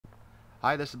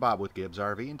Hi, this is Bob with Gibbs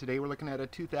RV, and today we're looking at a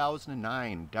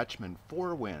 2009 Dutchman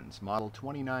 4 Winds Model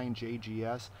 29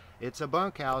 JGS. It's a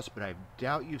bunkhouse, but I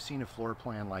doubt you've seen a floor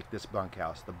plan like this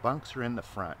bunkhouse. The bunks are in the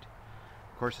front.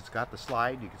 Of course, it's got the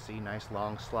slide. You can see, nice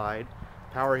long slide.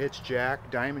 Power hitch jack,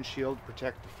 diamond shield to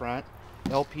protect the front.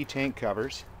 LP tank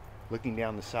covers. Looking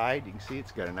down the side, you can see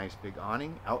it's got a nice big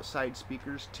awning. Outside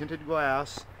speakers, tinted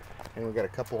glass, and we've got a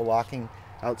couple of locking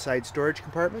outside storage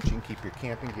compartments. You can keep your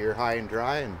camping gear high and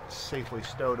dry and safely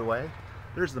stowed away.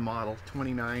 There's the Model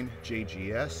 29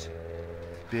 JGS.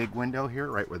 Big window here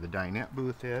right where the dinette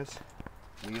booth is.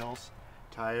 Wheels,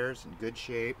 tires in good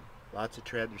shape. Lots of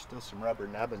tread. There's still some rubber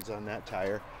nubbins on that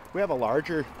tire. We have a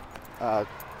larger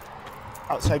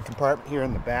outside compartment here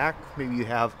in the back. Maybe you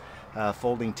have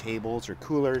folding tables or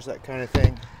coolers, that kind of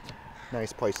thing.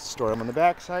 Nice place to store them. On the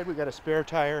back side, we got a spare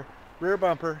tire, rear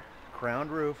bumper, crowned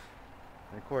roof.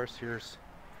 And of course, here's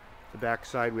the back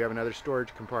side. We have another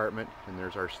storage compartment, and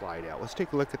there's our slide out. Let's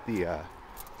take a look at the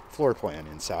floor plan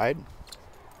inside.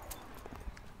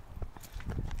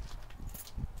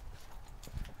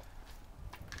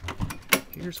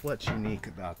 Here's what's unique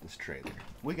about this trailer.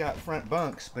 We got front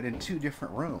bunks, but in two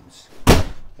different rooms.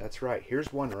 That's right.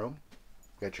 Here's one room.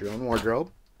 Got your own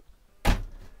wardrobe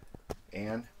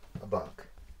and a bunk.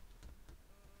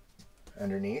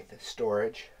 Underneath,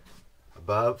 storage.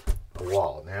 Above, a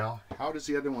wall. Now, how does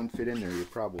the other one fit in there, you're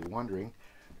probably wondering.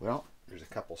 Well, there's a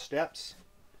couple steps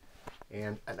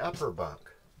and an upper bunk.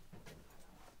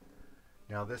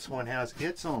 Now this one has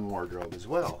its own wardrobe as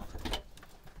well.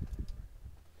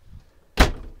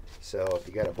 So if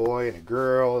you got a boy and a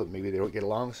girl, maybe they don't get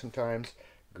along sometimes,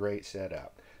 great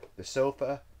setup. The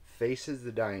sofa faces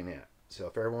the dinette. So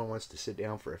if everyone wants to sit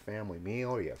down for a family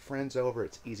meal or you have friends over,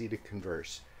 it's easy to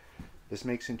converse. This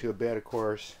makes into a bed, of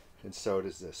course, and so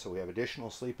does this. So we have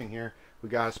additional sleeping here. We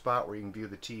got a spot where you can view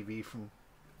the TV from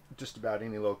just about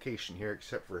any location here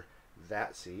except for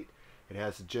that seat. It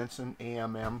has a Jensen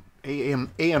AM/FM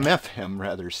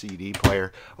CD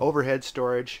player, overhead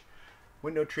storage,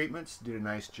 window treatments. Did a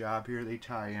nice job here. They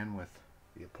tie in with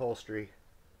the upholstery,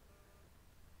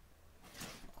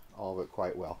 all of it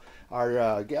quite well.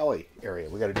 Our galley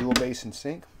area, we got a dual basin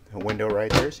sink, a window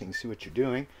right there so you can see what you're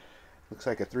doing. Looks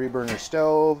like a 3-burner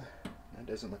stove. That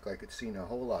doesn't look like it's seen a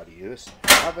whole lot of use.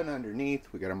 Oven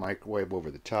underneath. We got a microwave over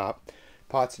the top.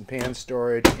 Pots and pans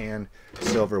storage and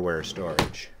silverware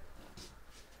storage.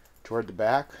 Toward the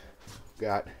back, we've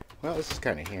got, well, this is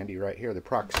kind of handy right here. The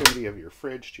proximity of your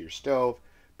fridge to your stove,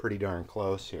 pretty darn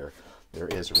close here. There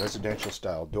is a residential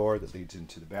style door that leads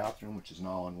into the bathroom, which is an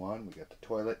all-in-one. We got the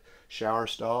toilet, shower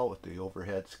stall with the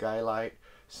overhead skylight,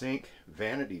 sink,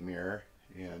 vanity mirror,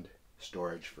 and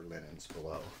storage for linens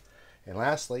below. And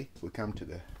lastly, we come to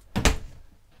the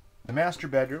master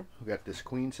bedroom. We've got this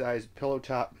queen-size pillow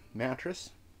top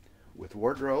mattress with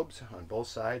wardrobes on both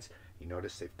sides. You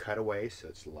notice they've cut away, so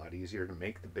it's a lot easier to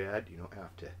make the bed. You don't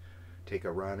have to take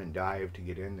a run and dive to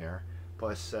get in there.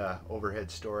 Plus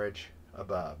overhead storage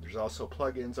above. There's also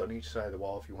plug-ins on each side of the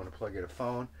wall if you want to plug in a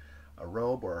phone, a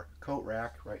robe or coat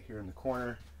rack right here in the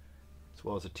corner, as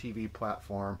well as a TV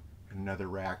platform and another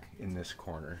rack in this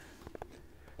corner.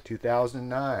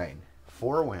 2009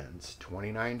 4 Winds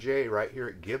 29J right here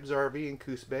at Gibbs RV in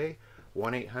Coos Bay.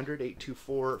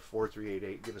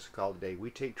 1-800-824-4388. Give us a call today.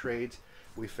 We take trades,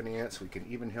 we finance, we can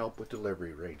even help with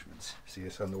delivery arrangements. See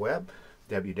us on the web,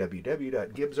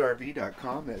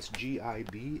 www.gibbsrv.com. That's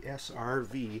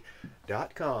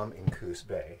GIBSRV.com in Coos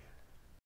Bay.